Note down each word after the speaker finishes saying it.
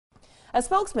A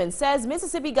spokesman says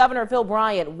Mississippi Governor Phil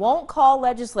Bryant won't call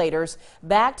legislators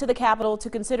back to the Capitol to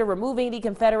consider removing the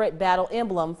Confederate battle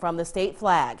emblem from the state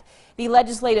flag. The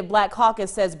Legislative Black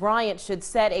Caucus says Bryant should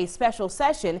set a special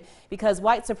session because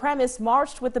white supremacists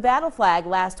marched with the battle flag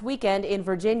last weekend in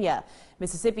Virginia.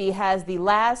 Mississippi has the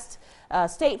last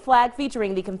state flag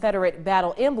featuring the Confederate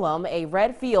battle emblem, a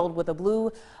red field with a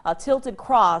blue tilted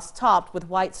cross topped with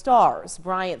white stars.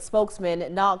 Bryant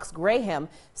spokesman Knox Graham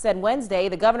said Wednesday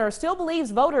the governor still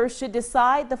believes voters should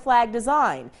decide the flag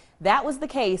design. That was the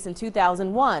case in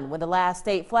 2001 when the last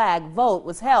state flag vote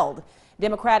was held.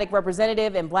 Democratic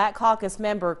Representative and Black Caucus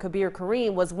member Kabir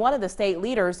Kareem was one of the state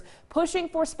leaders pushing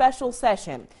for special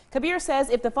session. Kabir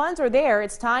says if the funds are there,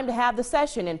 it's time to have the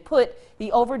session and put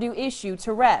the overdue issue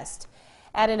to rest.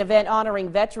 At an event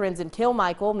honoring veterans in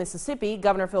Kilmichael, Mississippi,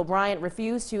 Governor Phil Bryant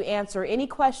refused to answer any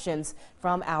questions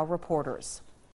from our reporters.